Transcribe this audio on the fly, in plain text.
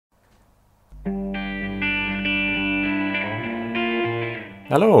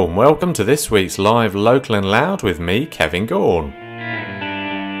Hello and welcome to this week's Live Local and Loud with me, Kevin Gaughan.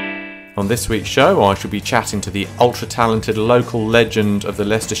 On this week's show I shall be chatting to the ultra-talented local legend of the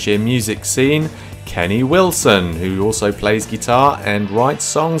Leicestershire music scene, Kenny Wilson, who also plays guitar and writes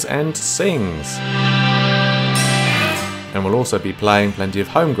songs and sings. And we'll also be playing plenty of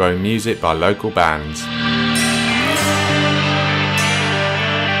homegrown music by local bands.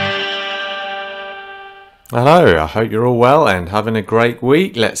 Hello, I hope you're all well and having a great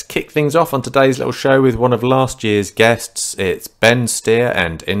week. Let's kick things off on today's little show with one of last year's guests. It's Ben Steer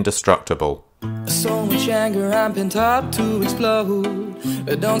and Indestructible. So much anger, I'm pent up to explode.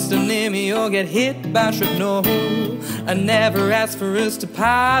 Don't stand near me or get hit by shrapnel. I never asked for us to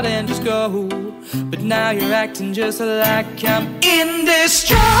part and just go, but now you're acting just like I'm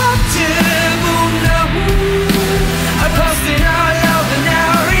indestructible. No, I posted all over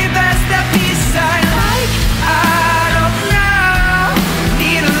now, reverse that piece I like. I don't know,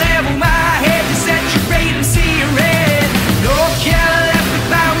 need to level my head to saturate and see red. No care left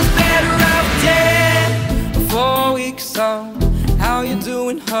if I was better off dead. 4 weeks on, how you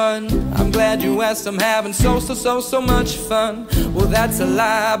doing, hun? I'm glad you asked, I'm having so much fun. Well, that's a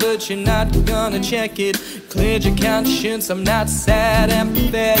lie, but you're not gonna check it. Cleared your conscience, I'm not sad,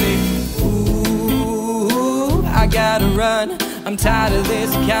 empathetic. Ooh, I gotta run, I'm tired of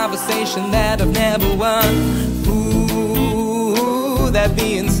this conversation that I've never won. Ooh, that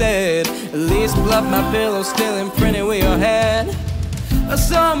being said, at least bluff my pillow still imprinted with your head.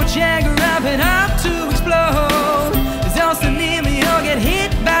 So much anger, I've been up to explode. Don't stand near me or get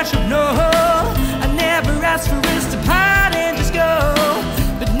hit by shrapnel. I never asked for us to part and just go,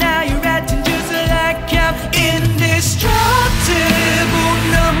 but now you're acting just like I'm indestructible.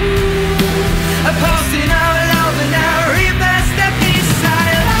 No, I posted all over now, reverse that piece I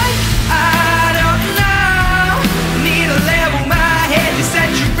like. I don't know, need to level my head to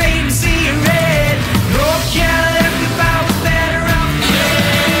saturate and see red. No care left if I was better off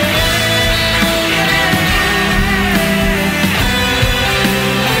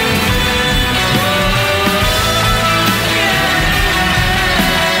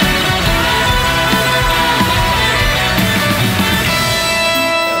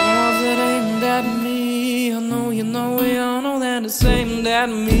aimed at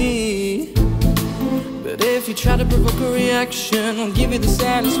me. But if you try to provoke a reaction, I'll give you the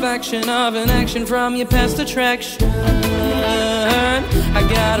satisfaction of an action from your past attraction. I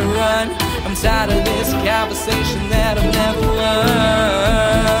gotta run, I'm tired of this conversation that I've never won.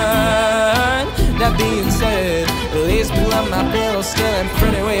 That being said, at least pull up my pillow still in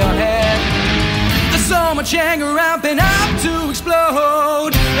front of your head. There's so much anger, I've been up to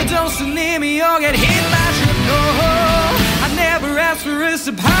explode. Don't stand near me or get hit by shrapnel. I never asked for us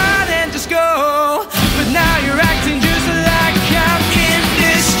to part and just go, but now you're acting just like I'm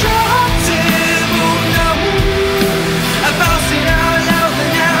indestructible. No, I posted all over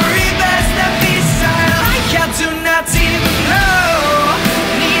now, reverse that piece I like. I do not even know,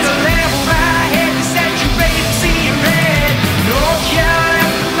 need to level my head to saturate and see red. No care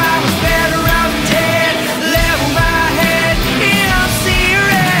left if I was better off dead. Level my head and I'll see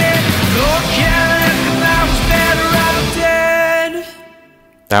red. No care left if I was better off dead.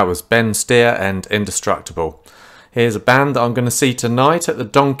 That was Ben Steer and Indestructible. Here's a band that I'm going to see tonight at the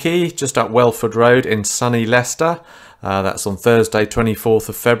Donkey, just up Welford Road in sunny Leicester. That's on Thursday 24th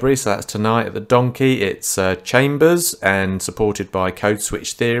of February, so that's tonight at the Donkey. It's Chambers, and supported by Code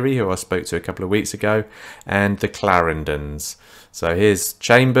Switch Theory, who I spoke to a couple of weeks ago, and the Clarendons. So here's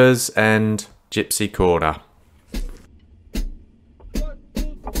Chambers and Gypsy Corner.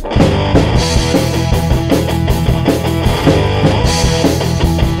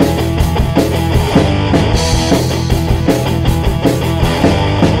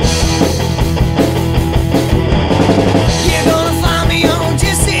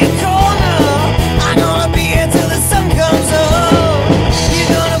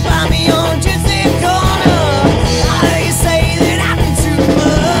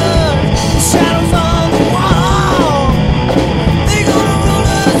 Shadows on the wall.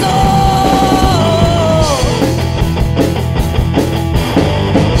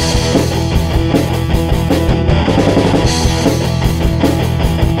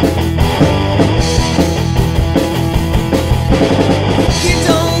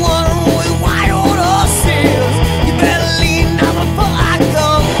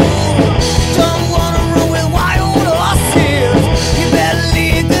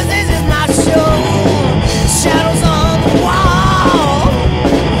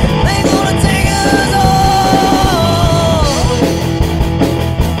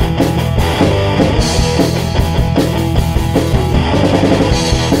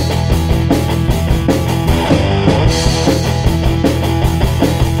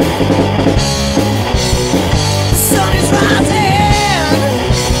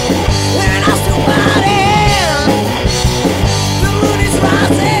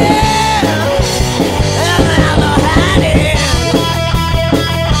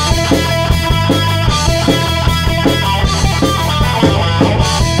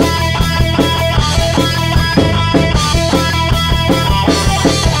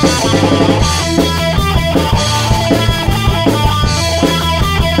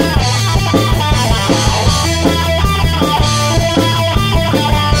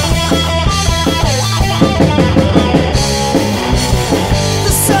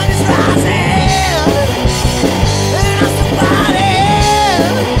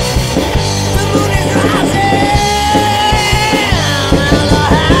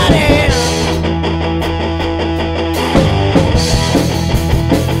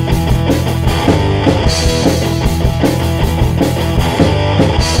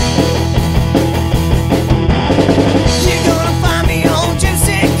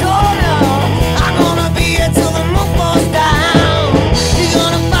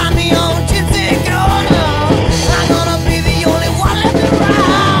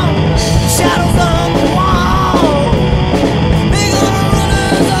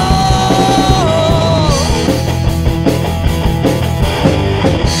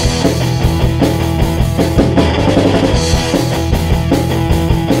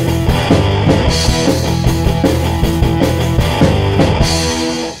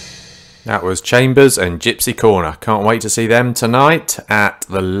 That was Chambers and Gypsy Corner. Can't wait to see them tonight at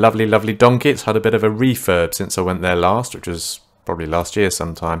the lovely, lovely Donkey. It's had a bit of a refurb since I went there last, which was probably last year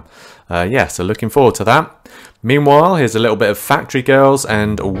sometime. Yeah, so looking forward to that. Meanwhile, here's a little bit of Factory Girls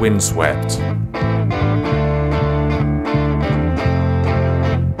and Windswept.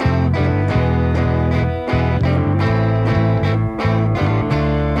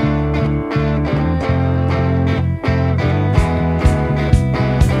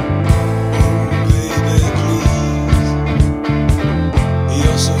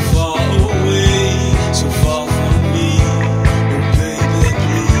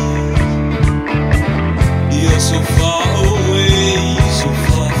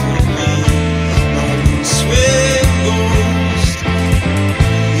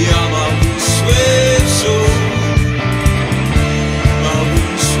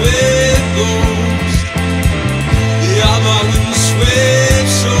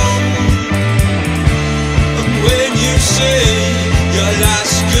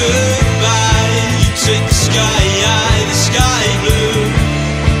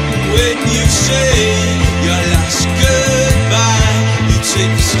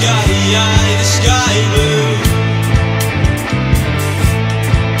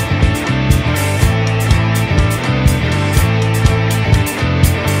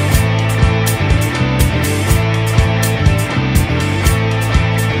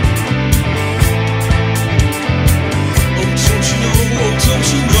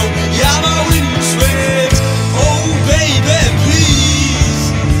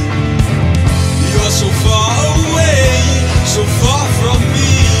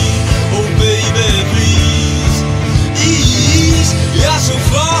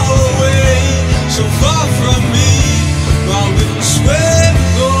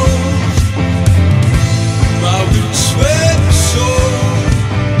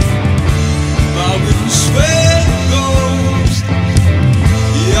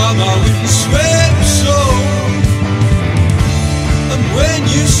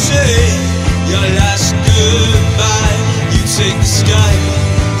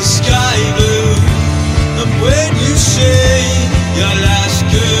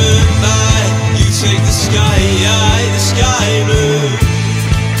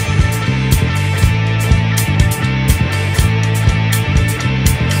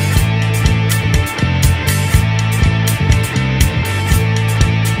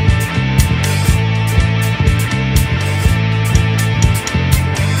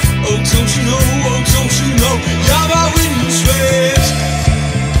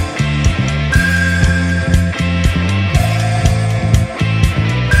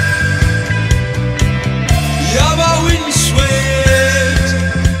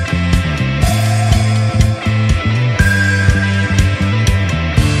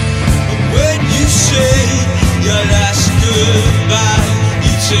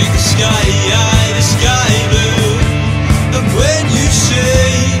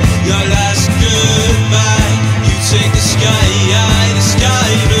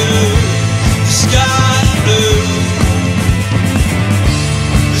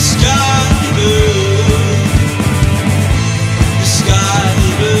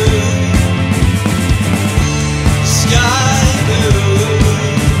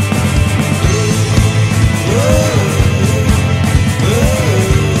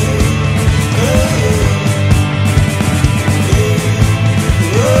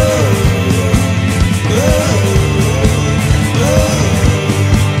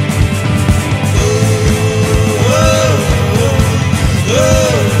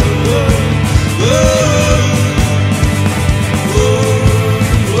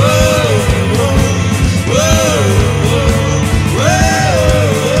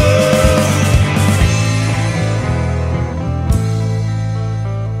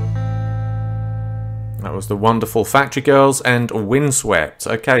 The wonderful Factory Girls and Windswept.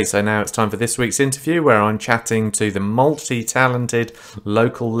 Okay, so now it's time for this week's interview where I'm chatting to the multi-talented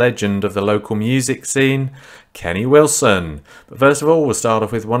local legend of the local music scene, Kenny Wilson. But first of all, we'll start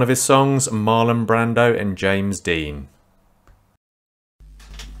off with one of his songs, Marlon Brando and James Dean.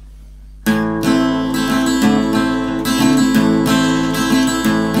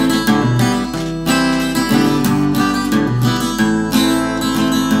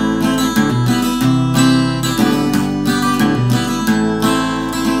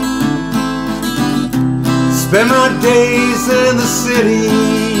 Spend my days in the city,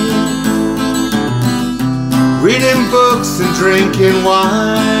 reading books and drinking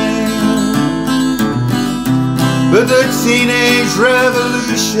wine. But the teenage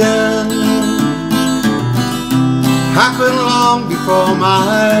revolution happened long before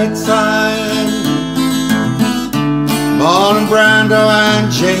my time. Marlon Brando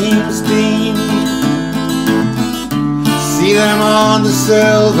and James Dean, see them on the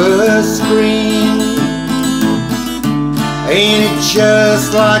silver screen. Ain't it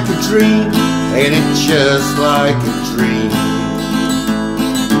just like a dream? Ain't it just like a dream?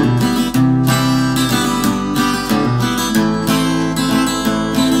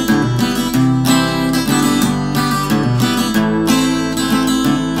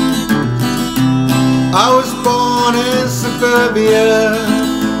 I was born in suburbia,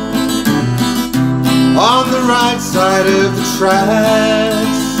 on the right side of the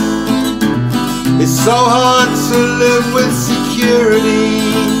tracks. It's so hard to live with security.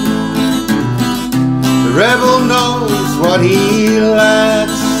 The rebel knows what he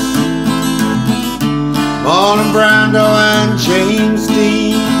lacks. Marlon Brando and James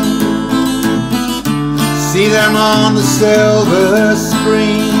Dean, see them on the silver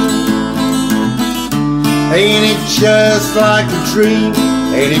screen. Ain't it just like a dream?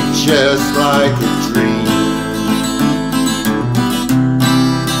 Ain't it just like a dream?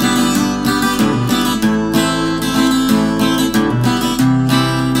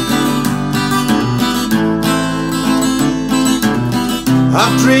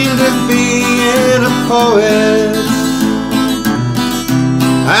 I've dreamed of being a poet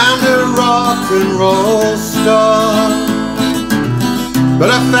and a rock and roll star, but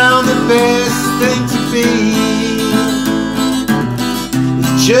I found the best thing to be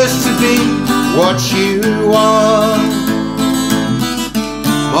is just to be what you are.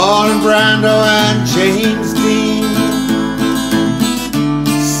 Marlon Brando and James Dean,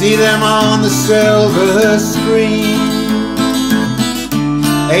 see them on the silver screen.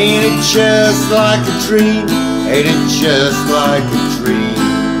 Ain't it just like a dream? Ain't it just like a dream?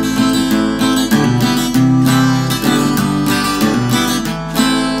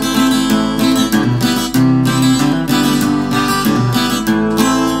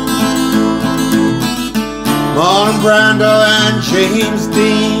 Marlon Brando and James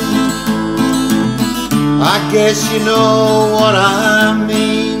Dean, I guess you know what I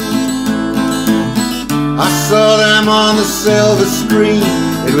mean. I saw them on the silver screen,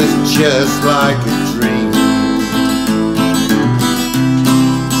 it was just like a dream.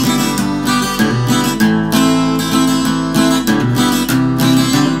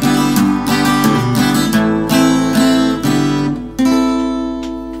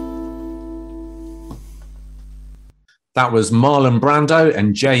 That was Marlon Brando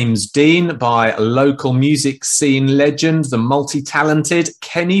and James Dean by local music scene legend, the multi-talented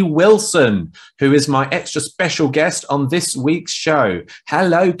Kenny Wilson, who is my extra special guest on this week's show.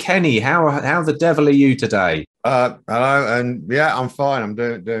 Hello, Kenny. How the devil are you today? Hello, and yeah, I'm fine. I'm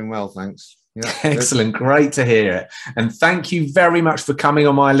doing well, thanks. Yeah, excellent. Great to hear it. And thank you very much for coming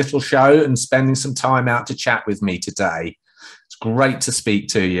on my little show and spending some time out to chat with me today. Great to speak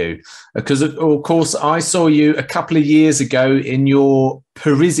to you, because of course I saw you a couple of years ago in your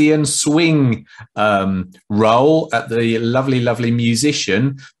Parisian swing role at the Lovely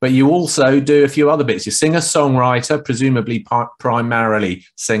Musician, but you also do a few other bits. You're singer-songwriter, presumably primarily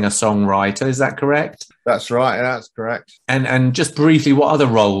singer-songwriter. Is that correct? That's right. That's correct. And just briefly, what other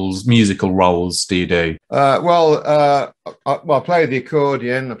musical roles do you do? I play the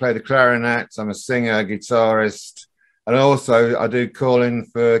accordion, I play the clarinet, I'm a singer, guitarist. And also, I do call-in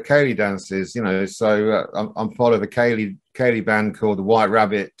for ceilidh dances, you know, so I'm part of a ceilidh band called the White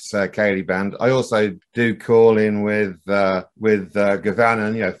Rabbit ceilidh band. I also do call-in with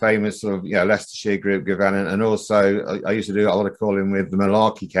Gaughan, you know, famous sort of, you know, Leicestershire group Gaughan, and also I used to do a lot of call-in with the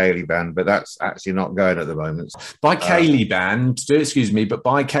Malarkey ceilidh band, but that's actually not going at the moment. By ceilidh band, excuse me, but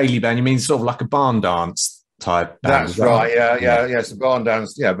by ceilidh band, you mean sort of like a barn dance type band? That's right, yeah. It's a barn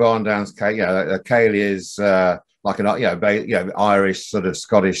dance, ceilidh is... like an Irish sort of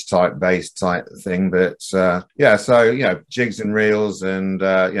Scottish type bass type thing, but jigs and reels and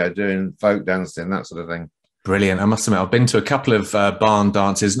doing folk dancing, that sort of thing. Brilliant. I must admit, I've been to a couple of barn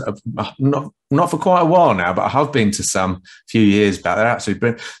dances, not for quite a while now, but I have been to some a few years back. They're absolutely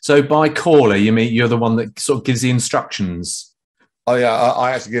brilliant. So by caller, you mean you're the one that sort of gives the instructions? Oh yeah,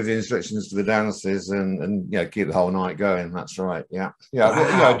 I actually give the instructions to the dancers and keep the whole night going. That's right. Yeah.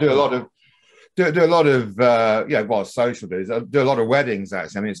 Wow. I do a lot of social duties. I do a lot of weddings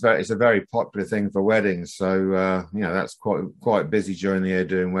actually. I mean, it's a very popular thing for weddings. So that's quite busy during the year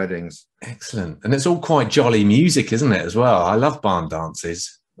doing weddings. Excellent. And it's all quite jolly music, isn't it, as well? I love barn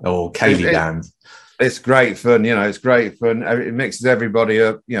dances or ceilidh bands. It's great fun, you know. It's great fun. It mixes everybody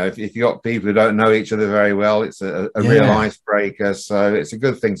up. You know, if you got people who don't know each other very well, it's a real icebreaker. So it's a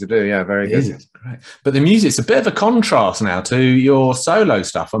good thing to do. Yeah, very good. It's great. But the music's a bit of a contrast now to your solo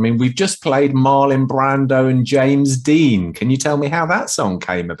stuff. I mean, we've just played Marlon Brando and James Dean. Can you tell me how that song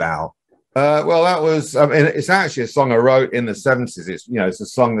came about? Well, that was. I mean, it's actually a song I wrote in the '70s. It's it's a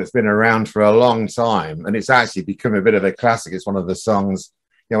song that's been around for a long time, and it's actually become a bit of a classic. It's one of the songs.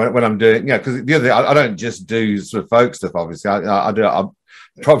 You know, when I'm doing, because the other thing, I don't just do sort of folk stuff. Obviously, I do.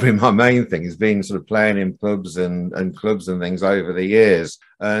 Probably my main thing has been sort of playing in pubs and clubs and things over the years.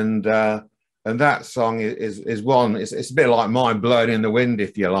 And that song is one. It's a bit like Mind Blown in the Wind,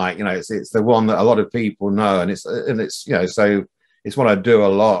 if you like. You know, it's the one that a lot of people know, and it's so it's one I do a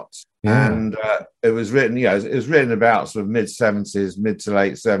lot. Yeah. And it was written, it was written about sort of mid to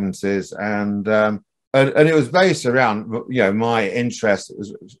late '70s, and it was based around, my interest. It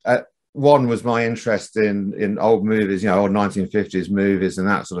was, one was my interest in old movies, old 1950s movies and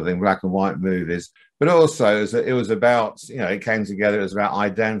that sort of thing, black and white movies. But also it was about, it came together. It was about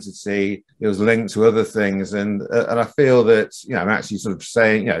identity. It was linked to other things. And I feel that, I'm actually sort of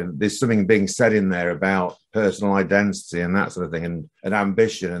saying, there's something being said in there about personal identity and that sort of thing, and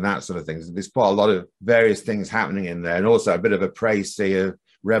ambition and that sort of thing. There's quite a lot of various things happening in there, and also a bit of a précis of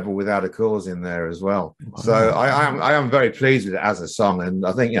Rebel Without a Cause in there as well. Wow. So I am very pleased with it as a song, and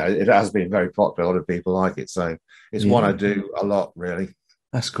I think it has been very popular. A lot of people like it, so it's one I do a lot, really.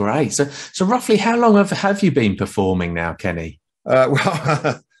 That's great. So roughly how long have you been performing now, Kenny?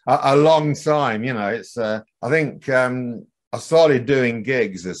 Well, a long time. It's I think I started doing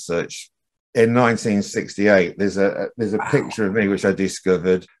gigs as such in 1968. There's a picture of me which I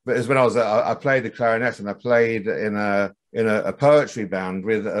discovered, but it's when I played the clarinet, and I played in a poetry band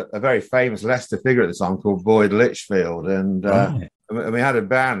with a very famous Leicester figure at the time called Boyd Litchfield, and we had a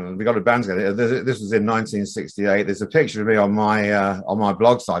band, and we got a band together. This was in 1968. There's a picture of me on my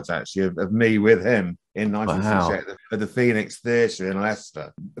blog site, actually, of me with him in 1968 at the Phoenix Theatre in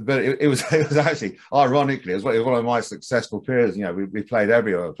Leicester. But it was actually, ironically, it was one of my successful periods. We played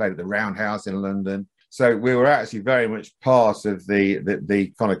everywhere. We played at the Roundhouse in London. So we were actually very much part of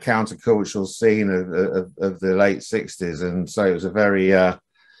the kind of countercultural scene of the late '60s, and so it was a very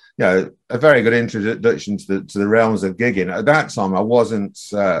good introduction to the realms of gigging. At that time, I wasn't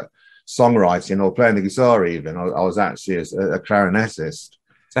songwriting or playing the guitar even. I was actually a clarinetist.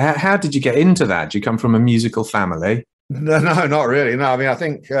 So how did you get into that? Did you come from a musical family? No, not really. No, I mean, I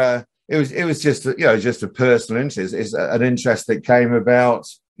think it was just just a personal interest. It's an interest that came about.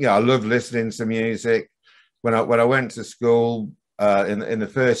 I love listening to music. When I went to school in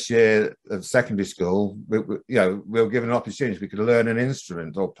the first year of secondary school, we were given an opportunity. We could learn an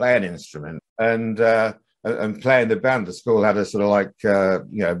instrument or play an instrument, and play in the band. The school had a sort of like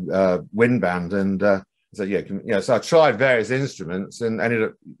wind band, and so I tried various instruments and ended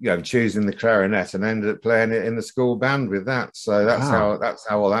up choosing the clarinet, and ended up playing it in the school band with that. So that's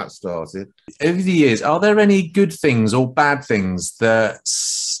how all that started. Over the years, are there any good things or bad things that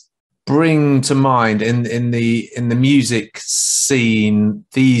bring to mind in the music scene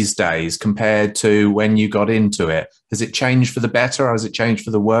these days compared to when you got into it? Has it changed for the better, or has it changed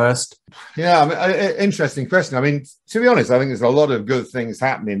for the worst? Yeah, I mean, interesting question. I mean, to be honest, I think there's a lot of good things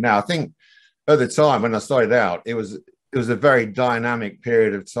happening now. I think at the time when I started out, it was a very dynamic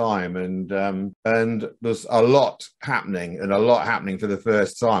period of time, and there's a lot happening for the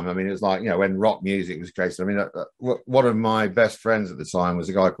first time. I mean, it was like, when rock music was created. I mean, one of my best friends at the time was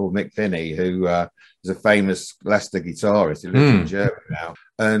a guy called Mick Finney, who is a famous Leicester guitarist. He lives in Germany now,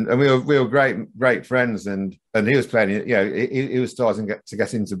 and we were great friends. And he was playing, he was starting to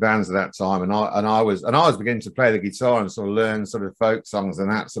get into bands at that time, and I was beginning to play the guitar and sort of learn sort of folk songs and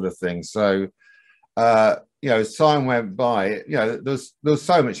that sort of thing. So as time went by, there was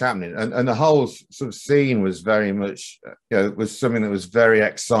so much happening, and the whole sort of scene was very much, was something that was very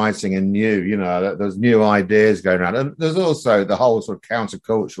exciting and new. There's new ideas going around, and there's also the whole sort of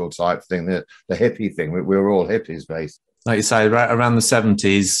countercultural type thing, the hippie thing. We were all hippies, basically. Like you say, right around the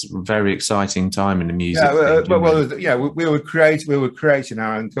 '70s, very exciting time in the music. We were creating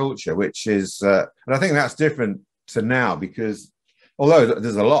our own culture, which is, and I think that's different to now, because although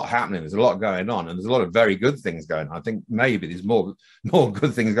there's a lot happening, there's a lot going on, and there's a lot of very good things going on. I think maybe there's more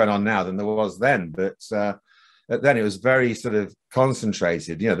good things going on now than there was then. But then it was very sort of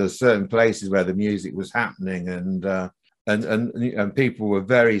concentrated. There's certain places where the music was happening, and people were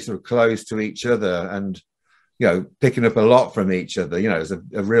very sort of close to each other, and picking up a lot from each other. It was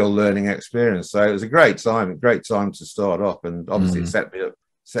a real learning experience. So it was a great time to start off, and obviously it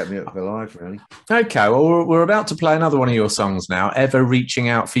set me up for life, really. Okay, well, we're about to play another one of your songs now, Ever Reaching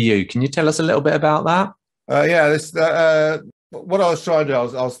Out for You. Can you tell us a little bit about that? What I was trying to do,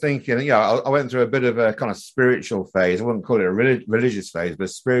 I was thinking, I went through a bit of a kind of spiritual phase. I wouldn't call it a religious phase, but a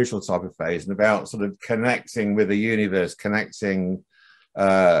spiritual type of phase, and about sort of connecting with the universe, connecting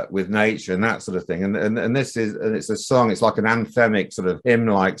with nature and that sort of thing. And it's a song, it's like an anthemic sort of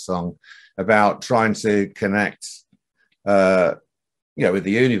hymn-like song about trying to connect, with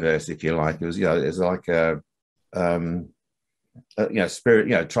the universe, if you like. It was, it's like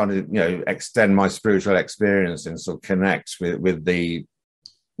spirit, trying to, extend my spiritual experience and sort of connect with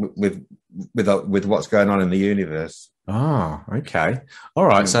what's going on in the universe. Ah, okay. All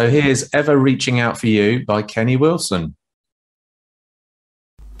right. So here's Ever Reaching Out for You by Kenny Wilson.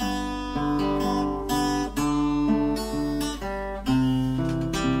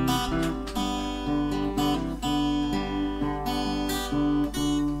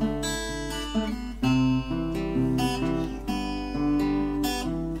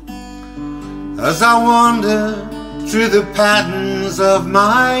 As I wander through the patterns of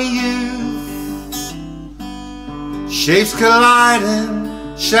my youth, shapes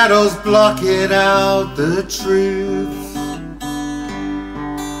colliding, shadows blocking out the truth.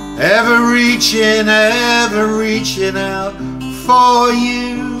 Ever reaching out for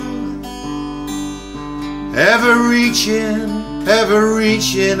you. Ever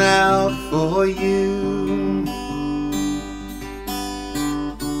reaching out for you.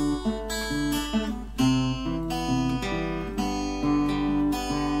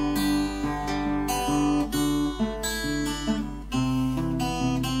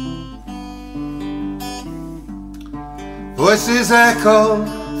 Voices echo,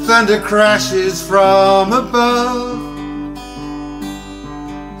 thunder crashes from above,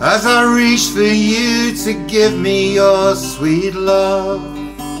 as I reach for you to give me your sweet love.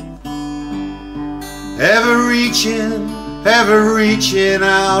 Ever reaching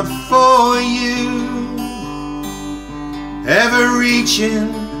out for you. Ever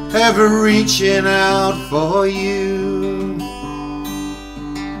reaching out for you.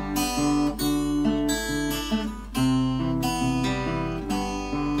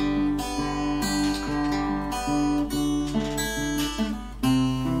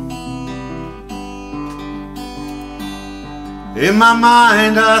 In my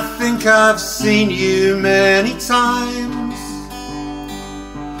mind, I think I've seen you many times,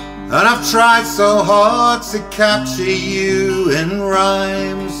 and I've tried so hard to capture you in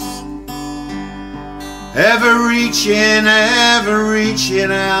rhymes. Ever reaching out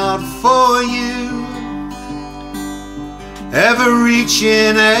for you. Ever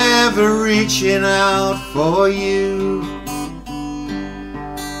reaching out for you.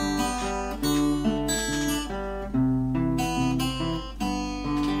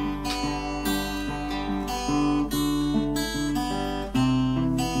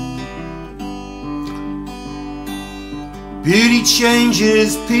 Beauty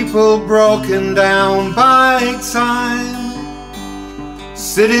changes people broken down by time.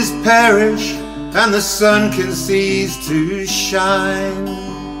 Cities perish and the sun can cease to shine.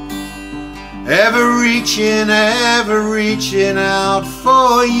 Ever reaching out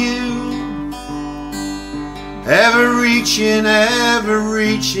for you. Ever reaching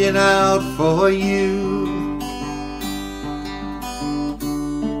out for you.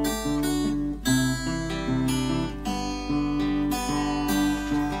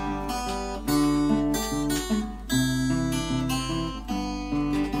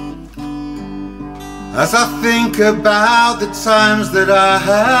 As I think about the times that I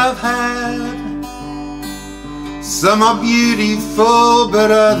have had, some are beautiful,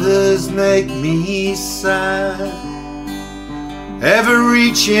 but others make me sad. Ever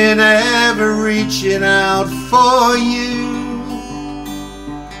reaching out for you.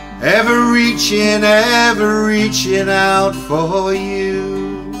 Ever reaching out for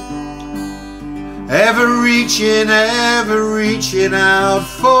you. Ever reaching out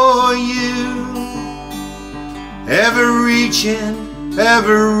for you. Ever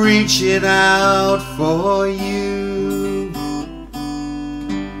reaching out for you.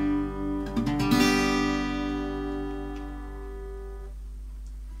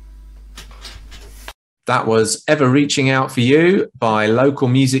 That was Ever Reaching Out for You by local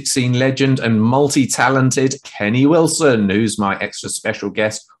music scene legend and multi-talented Kenny Wilson, who's my extra special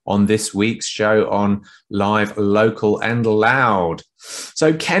guest on this week's show on Live, Local and Loud.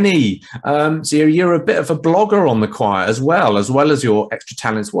 So Kenny, so you're a bit of a blogger on the quiet as well as your extra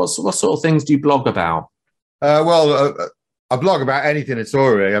talents. What sort of things do you blog about? I blog about anything at all,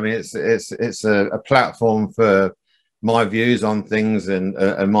 really. I mean, it's a platform for my views on things and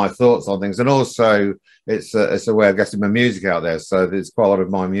my thoughts on things, and also it's a way of getting my music out there. So there's quite a lot of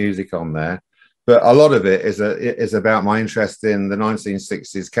my music on there, but a lot of it is about my interest in the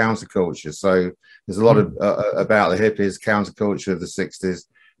 1960s counterculture. So there's a lot of about the hippies, counterculture of the 60s,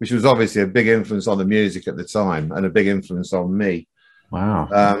 which was obviously a big influence on the music at the time and a big influence on me. Wow.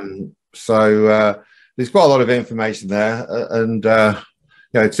 So there's quite a lot of information there, and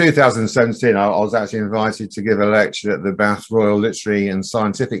 2017, I was actually invited to give a lecture at the Bath Royal Literary and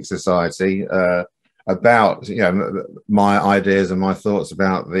Scientific Society about my ideas and my thoughts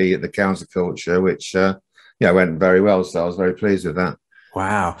about the counterculture, which went very well. So I was very pleased with that.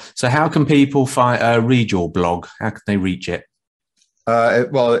 Wow. So how can people read your blog? How can they reach it?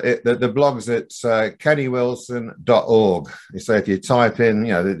 The blog's at kennywilson.org. So if you type in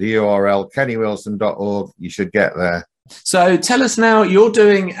the URL kennywilson.org, you should get there. So tell us now, you're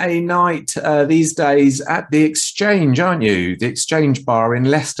doing a night these days at the Exchange, aren't you? The Exchange Bar in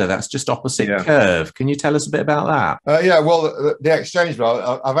Leicester. That's just opposite Curve. Can you tell us a bit about that? The Exchange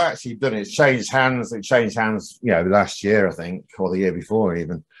Bar, I've actually done it. It changed hands last year, I think, or the year before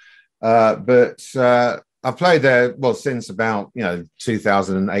even. But I played there, since about,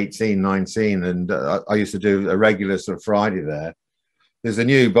 2018, 19, and I used to do a regular sort of Friday there. There's a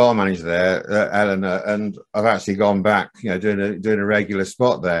new bar manager there, Eleanor, and I've actually gone back, doing a regular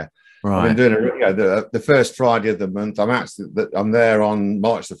spot there. Right. I've been doing the first Friday of the month. I'm there on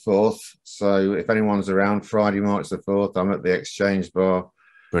March the 4th. So if anyone's around Friday, March the 4th, I'm at the Exchange Bar.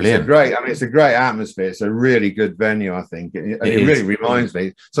 Brilliant. It's a great atmosphere. It's a really good venue, I think. It really reminds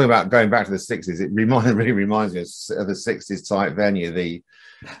me, talking about going back to the 60s, it really reminds me of the 60s type venue, the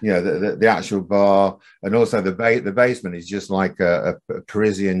actual bar, and also the basement is just like a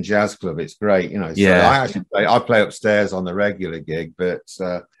Parisian jazz club. It's great, So I play upstairs on the regular gig, but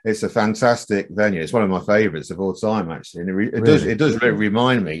it's a fantastic venue. It's one of my favourites of all time, actually, and it does really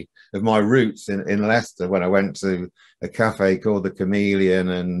remind me of my roots in Leicester when I went to a cafe called the Chameleon,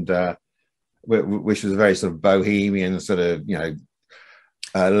 and which was a very sort of bohemian sort of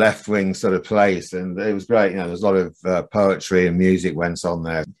left-wing sort of place, and it was great. There's a lot of poetry and music went on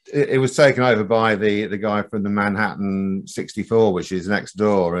there. It was taken over by the guy from the Manhattan 64, which is next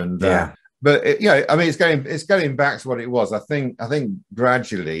door, and but it's getting back to what it was. I think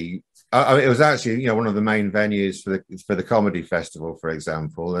gradually. It was actually one of the main venues for the comedy festival, for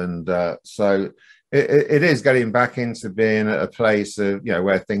example, and so it is getting back into being a place of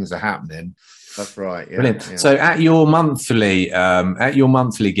where things are happening. That's right. Yeah. Brilliant. Yeah. So at your monthly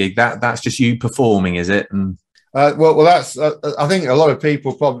gig, that's just you performing, is it? And that's. I think a lot of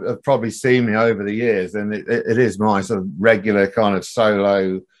people have probably seen me over the years, and it is my sort of regular kind of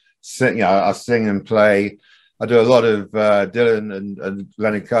solo. I sing and play. I do a lot of Dylan and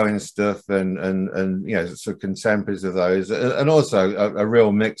Leonard Cohen stuff, and sort of contemporaries of those, and also a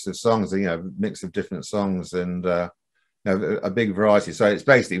real mix of songs, mix of different songs, and a big variety. So it's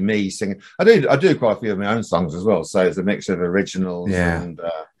basically me singing. I do quite a few of my own songs as well. So it's a mix of originals. Yeah. And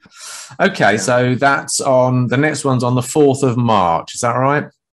okay, so that's on the next one's on the 4th of March. Is that right?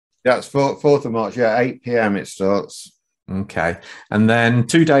 Yeah, it's 4th of March. Yeah, 8 p.m. it starts. Okay, and then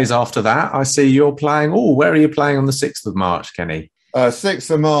 2 days after that, I see you're playing. Oh, where are you playing on the 6th of March, Kenny?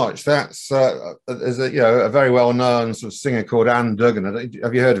 6th of March. That's there's a very well-known sort of singer called Anne Duggan.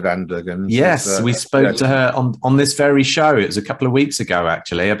 Have you heard of Anne Duggan? Yes, we spoke to her on this very show. It was a couple of weeks ago,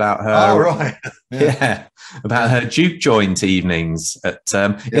 actually, about her. Oh, right. Yeah, about her juke joint evenings at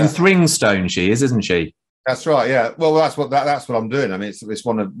in Thringstone. She isn't she? That's right. Yeah. Well, that's what I'm doing. I mean, it's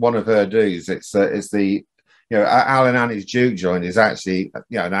one of her dues. It's the Al and Annie's Juke Joint is actually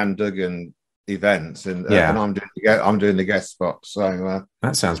an Anne Duggan event, and I'm doing the guest spot. So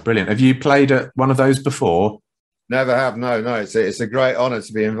that sounds brilliant. Have you played at one of those before? Never have. No. It's a great honour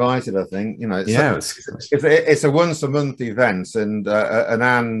to be invited. I think it's a once a month event, and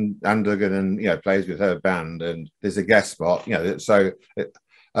Anne Duggan and plays with her band, and there's a guest spot. So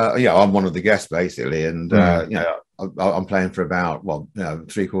I'm one of the guests basically, and I'm playing for about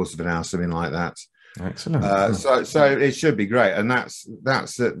 3/4 of an hour, something like that. Excellent. So it should be great, and that's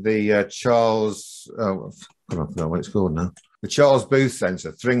at the Charles. I forgot what it's called now. The Charles Booth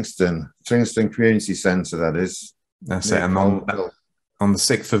Centre, Thringstone Community Centre. That is. That's it. And on the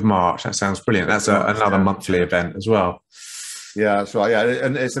 6th of March. That sounds brilliant. That's another monthly event as well. Yeah, that's right. Yeah,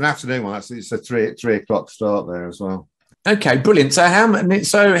 and it's an afternoon one. It's a 3 o'clock start there as well. Okay, brilliant. So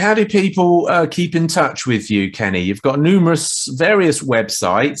how do people keep in touch with you, Kenny? You've got various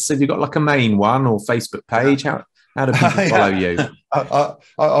websites. Have you got like a main one or Facebook page? How do people follow you?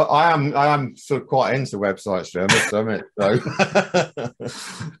 I am sort of quite into websites, I must admit. So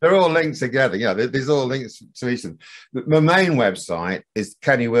they're all linked together. Yeah, there's all links to each of them. My main website is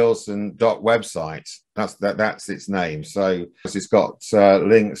kennywilson.website. That's its name. So it's got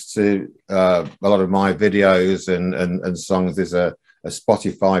links to a lot of my videos and songs. There's a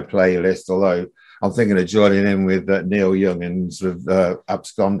Spotify playlist, although I'm thinking of joining in with Neil Young and sort of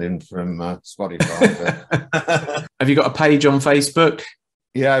absconding from Spotify. Have you got a page on Facebook?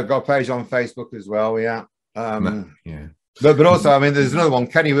 Yeah, I've got a page on Facebook as well. Yeah. Yeah. But also, I mean, there's another one,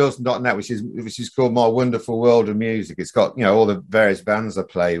 kennywilson.net, which is called My Wonderful World of Music. It's got, you know, all the various bands I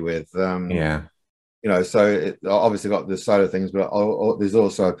play with. Yeah. You know, so it obviously got the solo things, but there's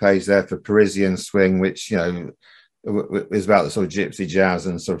also a page there for Parisian swing, which, you know, is about the sort of gypsy jazz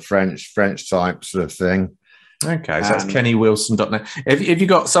and sort of French type sort of thing. Okay, so that's kennywilson.net. Have you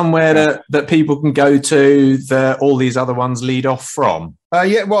got somewhere that people can go to that all these other ones lead off from?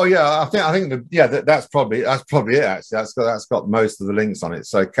 Yeah, well, yeah, I think that's probably it. Actually, that's got most of the links on it.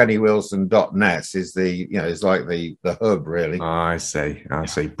 So kennywilson.net is is like the hub, really. Oh, I see.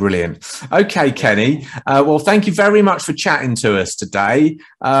 Brilliant. Okay, Kenny. Well, thank you very much for chatting to us today.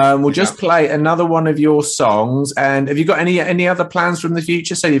 We'll just play another one of your songs. And have you got any other plans from the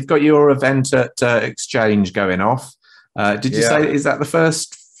future? So you've got your event at Exchange going off. Did you say, is that the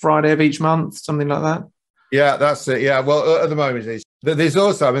first Friday of each month, something like that? Yeah, that's it. Yeah, well, at the moment, there's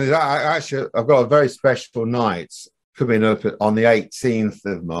also, I mean, actually, I've got a very special night coming up on the 18th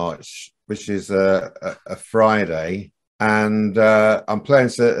of March, which is a Friday. And I'm playing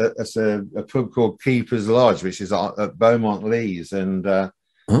at a pub called Keeper's Lodge, which is at Beaumont Leys. And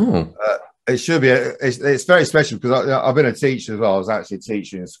it should be, it's very special because I've been a teacher as well. I was actually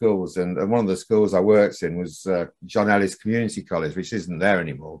teaching in schools. And one of the schools I worked in was John Ellis Community College, which isn't there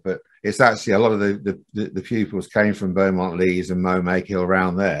anymore. But it's actually a lot of the pupils came from Beaumont Leys and Momac Hill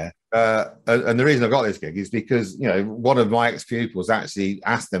around there. And the reason I got this gig is because, you know, one of my ex-pupils actually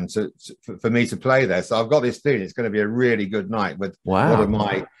asked them for me to play there. So I've got this feeling it's going to be a really good night with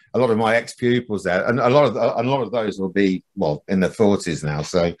a lot of my ex-pupils there, and a lot of those will be, well, in their 40s now.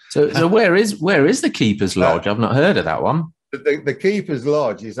 So where is the Keeper's Lodge? I've not heard of that one. The Keeper's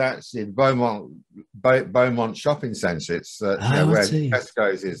Lodge is actually in Beaumont Shopping Centre. It's where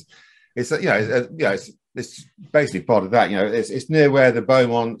Tesco's is. It's basically part of that. You know, it's near where the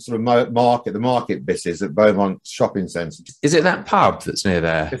Beaumont sort of market bit is at Beaumont Shopping Centre. Is it that pub that's near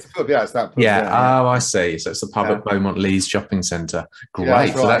there? It's a pub, yeah. It's that pub. Yeah. Oh, I see. So it's the pub at Beaumont Leys Shopping Centre. Great. Yeah,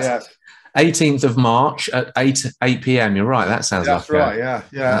 that's right, so that's 18th of March at 8 p.m. You're right. That sounds that's right. Yeah.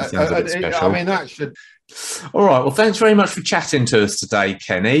 That sounds a bit special. I mean, that should. All right. Well, thanks very much for chatting to us today,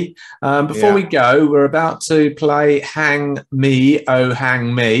 Kenny. Before we go, we're about to play Hang Me, Oh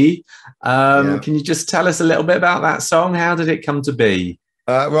Hang Me. Can you just tell us a little bit about that song? How did it come to be?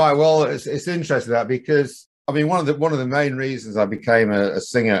 Right. Well, it's interesting that because, I mean, one of the main reasons I became a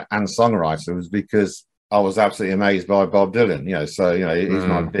singer and songwriter was because I was absolutely amazed by Bob Dylan. You know, so, you know, he's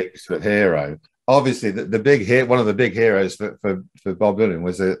my big sort of hero. Obviously, the big hit, one of the big heroes for Bob Dylan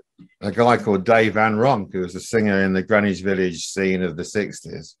was a guy called Dave Van Ronk, who was a singer in the Greenwich Village scene of the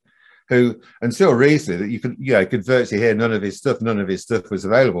 60s, who until recently you could virtually hear none of his stuff was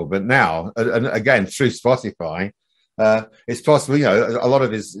available. But now, and again through Spotify, it's possible, you know, a lot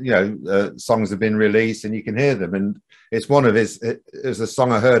of his songs have been released and you can hear them. And it's one of his. It was a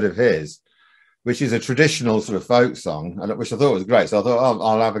song I heard of his, which is a traditional sort of folk song, which I thought was great. So I thought,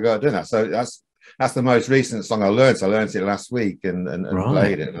 I'll have a go at doing that. So that's the most recent song I learned. I learned it last week and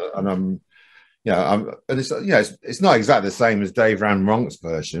played it. And it's not exactly the same as Dave Van Ronk's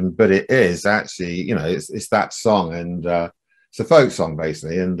version, but it is actually, you know, it's that song, and it's a folk song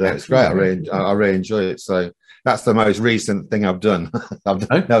basically, and it's great. I really enjoy it. So that's the most recent thing I've done.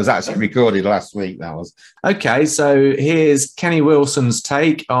 That was actually recorded last week. That was. Okay, so here's Kenny Wilson's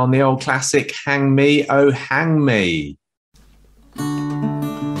take on the old classic Hang Me, Oh Hang Me.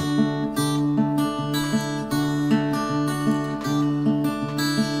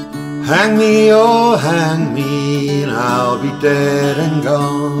 Hang me, oh hang me, and I'll be dead and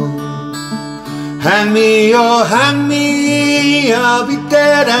gone. Hang me, oh hang me, I'll be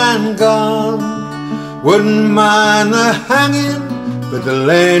dead and gone. Wouldn't mind the hanging, but the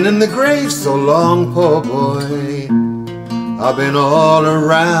laying in the grave so long, poor boy. I've been all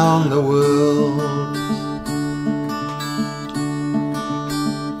around the world.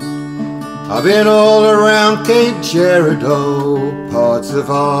 I've been all around Cape Girardeau, parts of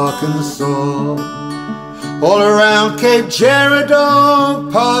Arkansas. All around Cape Girardeau,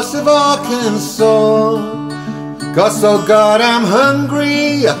 parts of Arkansas. Got so goddamn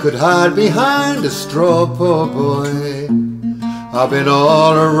hungry I could hide behind a straw, poor boy. I've been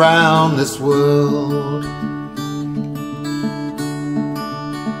all around this world.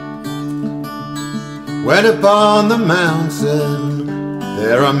 Went upon the mountain,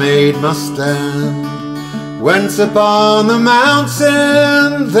 there I made my stand. Went upon the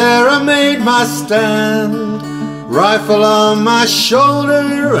mountain, there I made my stand. Rifle on my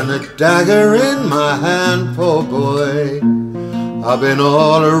shoulder and a dagger in my hand, poor boy. I've been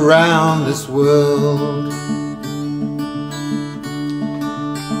all around this world.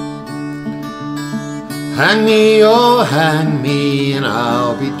 Hang me, oh hang me, and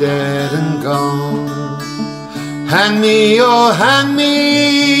I'll be dead and gone. Hang me, oh hang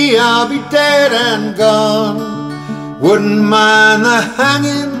me, I'll be dead and gone. Wouldn't mind the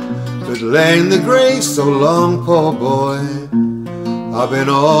hanging, but lay in the grave so long, poor boy. I've been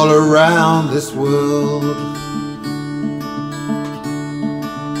all around this world.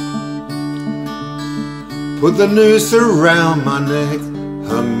 Put the noose around my neck,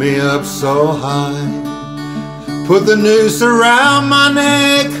 hung me up so high. Put the noose around my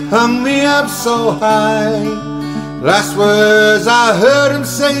neck, hung me up so high. Last words I heard him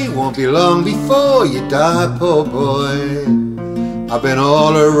say, won't be long before you die, poor boy. I've been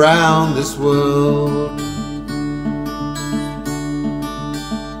all around this world.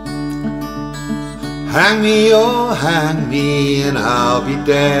 Hang me, oh hang me, and I'll be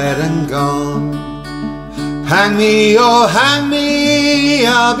dead and gone. Hang me, oh hang me,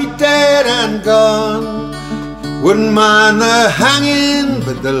 I'll be dead and gone. Wouldn't mind the hanging,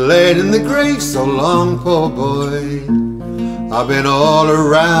 but the laid in the grave so long, poor boy. I've been all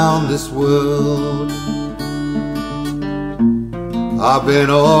around this world. I've been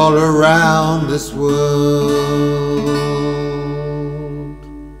all around this world.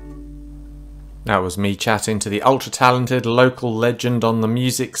 That was me chatting to the ultra-talented local legend on the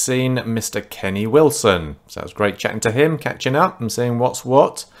music scene, Mr. Kenny Wilson. So it was great chatting to him, catching up and seeing what's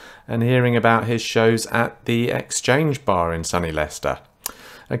what, and hearing about his shows at the Exchange Bar in sunny Leicester.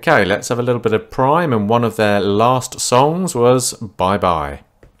 Okay, let's have a little bit of Prime, and one of their last songs was Bye Bye.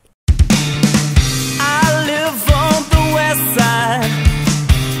 I live on the west side,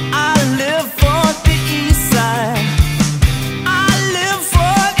 I live on the east side, I live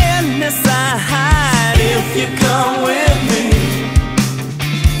for any side if you come with me.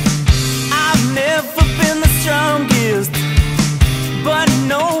 I've never been the strongest, but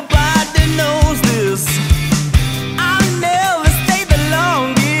nobody knows this. I've never stayed the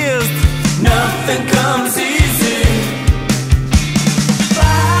longest, nothing comes easy.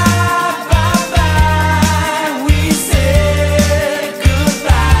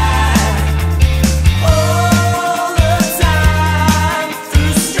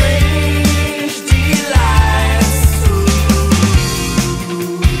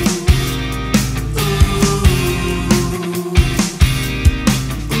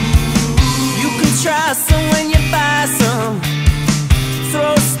 So when you buy some,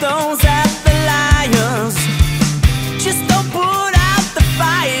 throw stones at the lions. Just don't put out the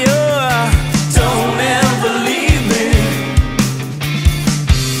fire, don't ever leave me.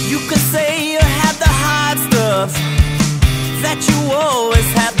 You can say you had the hard stuff, that you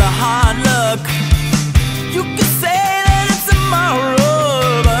always had the hard luck. You can say that it's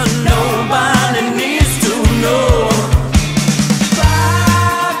tomorrow, but nobody needs to know.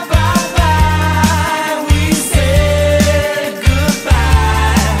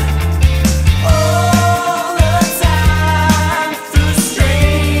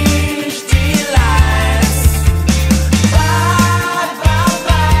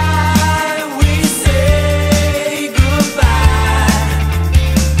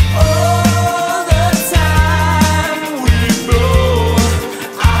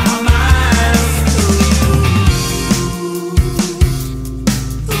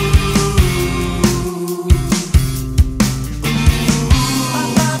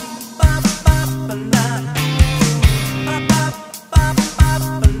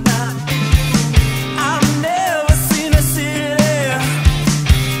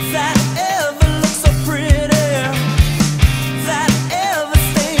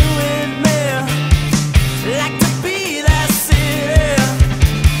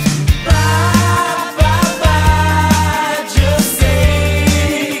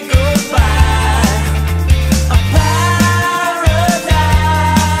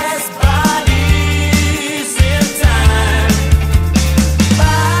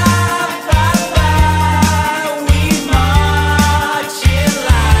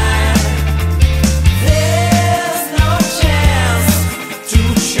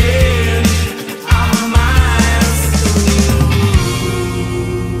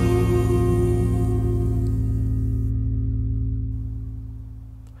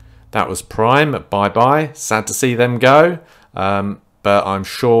 That was Prime, Bye Bye. Sad to see them go, but I'm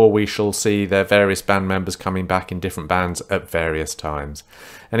sure we shall see their various band members coming back in different bands at various times.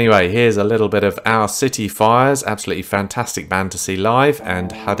 Anyway, here's a little bit of Our City Fires, absolutely fantastic band to see live,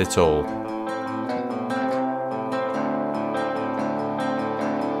 and Had It All.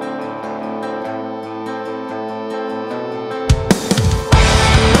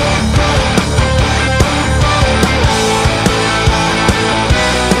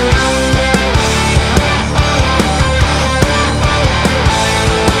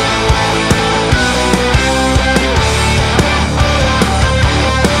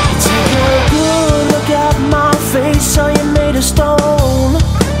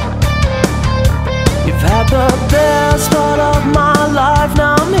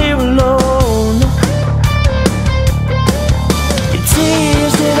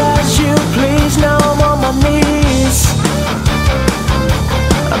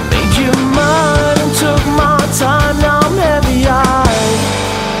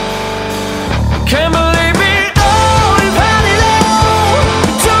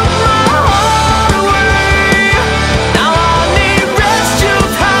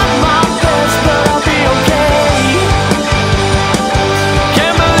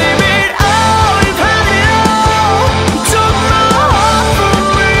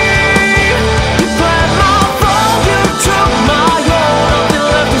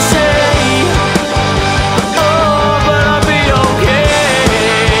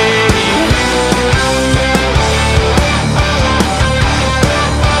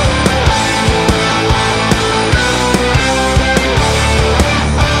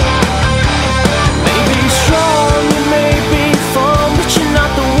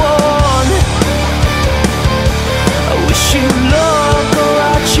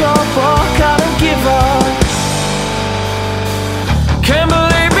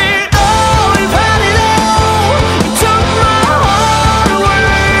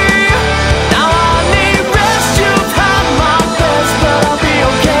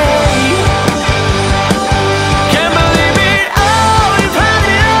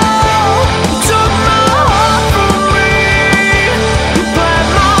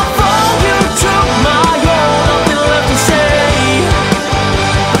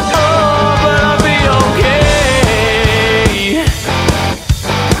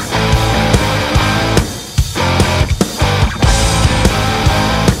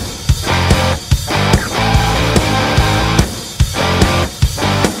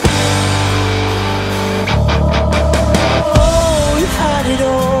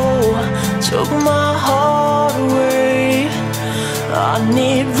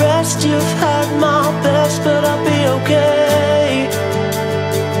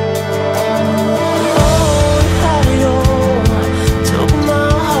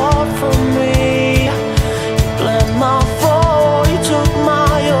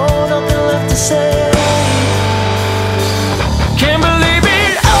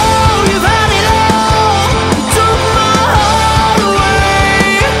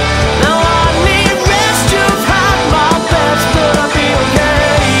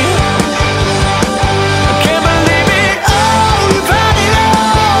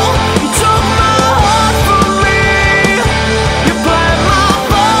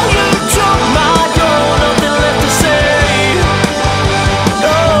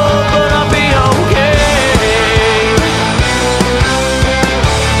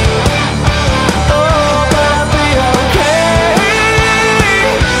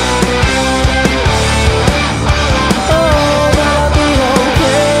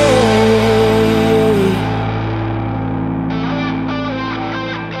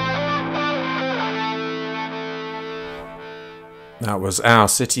 That was Our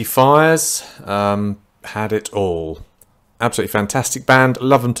City Fires, Had It All. Absolutely fantastic band,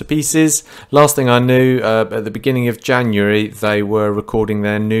 love them to pieces. Last thing I knew, at the beginning of January, they were recording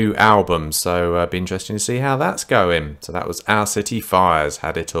their new album, so it'll be interesting to see how that's going. So that was Our City Fires,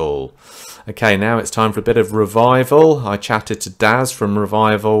 Had It All. Okay, now it's time for a bit of Revival. I chatted to Daz from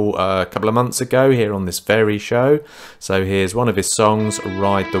Revival a couple of months ago here on this very show. So here's one of his songs,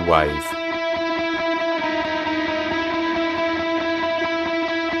 Ride the Wave.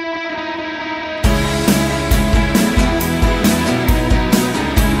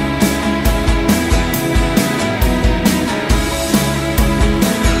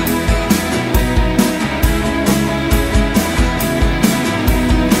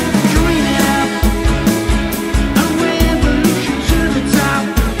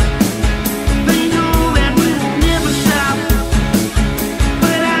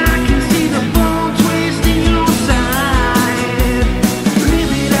 See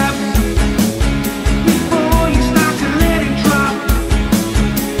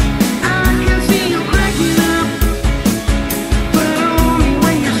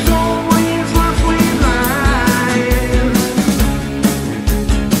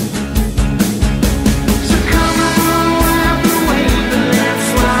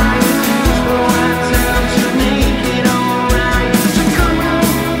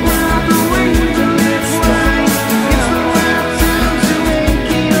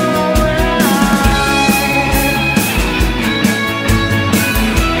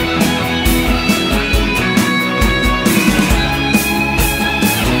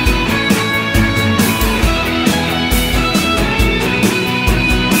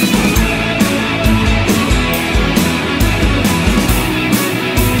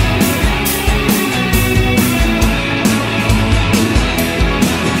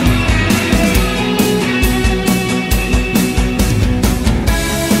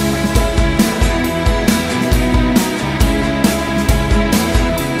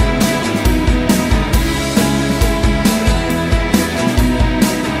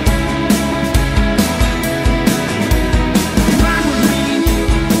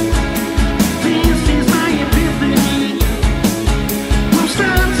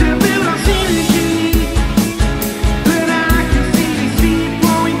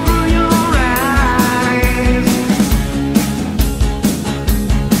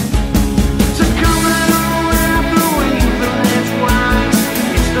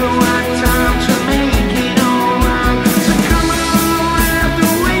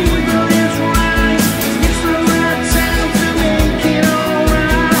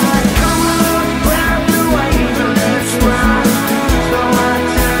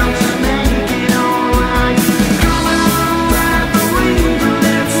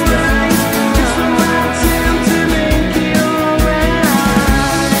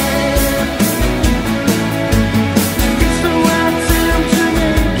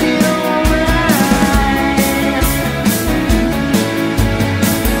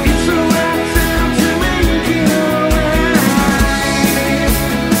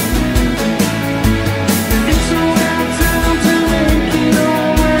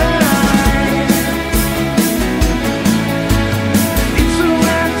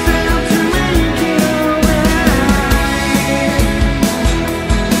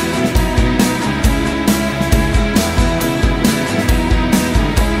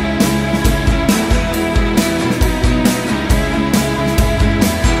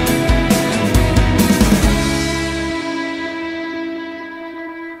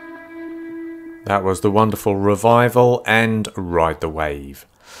That was the wonderful Revival and Ride the Wave.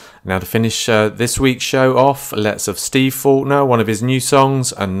 Now to finish this week's show off, let's have Steve Faulkner, one of his new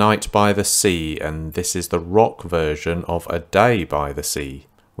songs, A Night by the Sea, and this is the rock version of A Day by the Sea,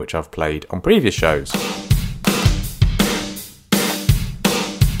 which I've played on previous shows.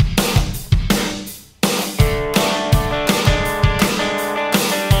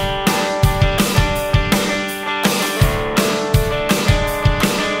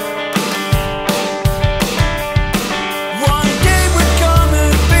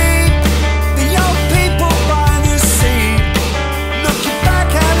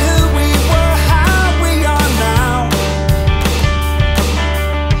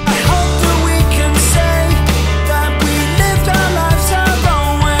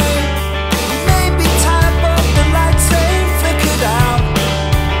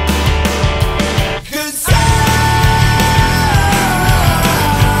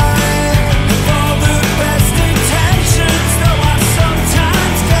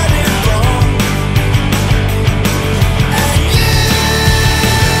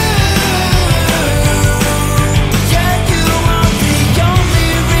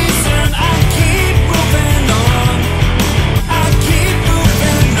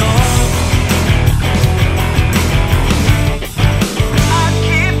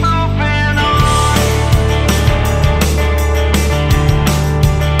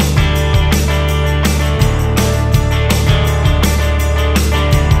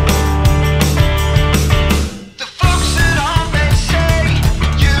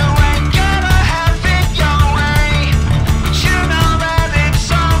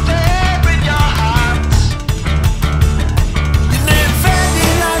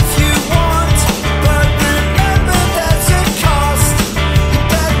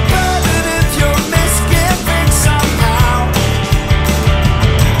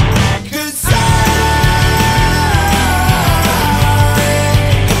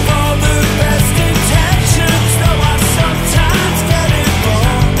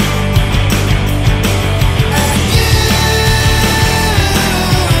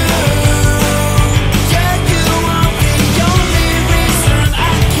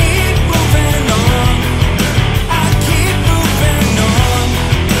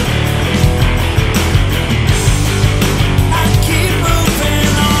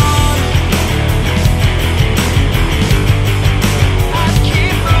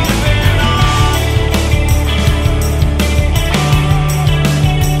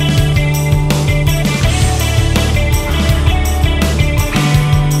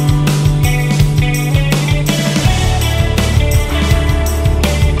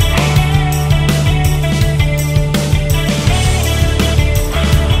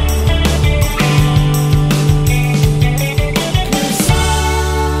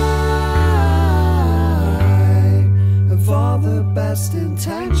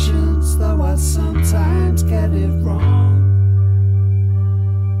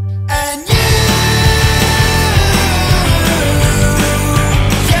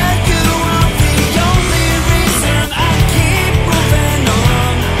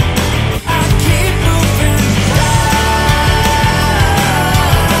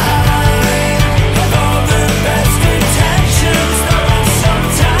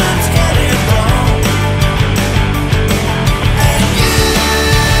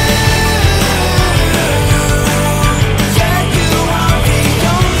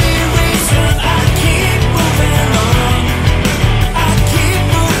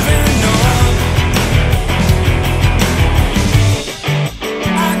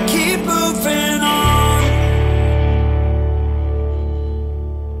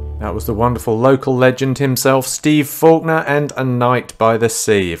 The wonderful local legend himself, Steve Faulkner, and A Night by the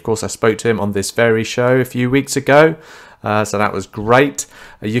Sea. Of course, I spoke to him on this very show a few weeks ago, so that was great.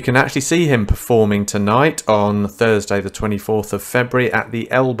 You can actually see him performing tonight on Thursday the 24th of February at the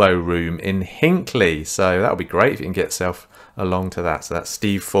Elbow Room in Hinckley, so that'll be great if you can get yourself along to that. So that's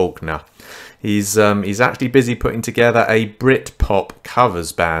Steve Faulkner. He's actually busy putting together a Britpop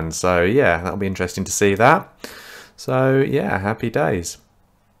covers band, so yeah, that'll be interesting to see that. So yeah, happy days.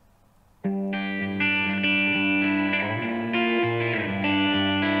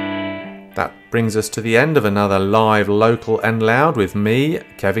 That brings us to the end of another live Local and Loud with me,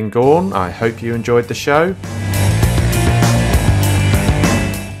 Kevin Gaughan. I hope you enjoyed the show.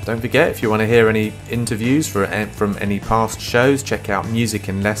 Don't forget, if you want to hear any interviews from any past shows, check out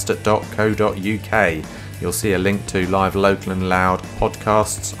musicinleicester.co.uk. You'll see a link to Live Local and Loud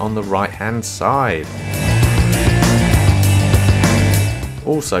podcasts on the right hand side.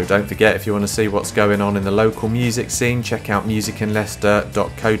 Also, don't forget, if you want to see what's going on in the local music scene, check out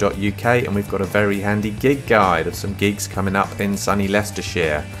musicinleicester.co.uk, and we've got a very handy gig guide of some gigs coming up in sunny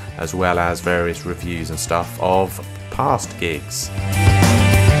Leicestershire, as well as various reviews and stuff of past gigs.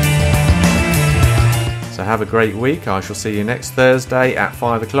 So have a great week. I shall see you next Thursday at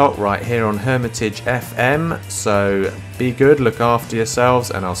 5 o'clock right here on Hermitage FM. So be good, look after yourselves,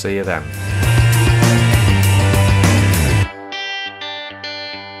 and I'll see you then.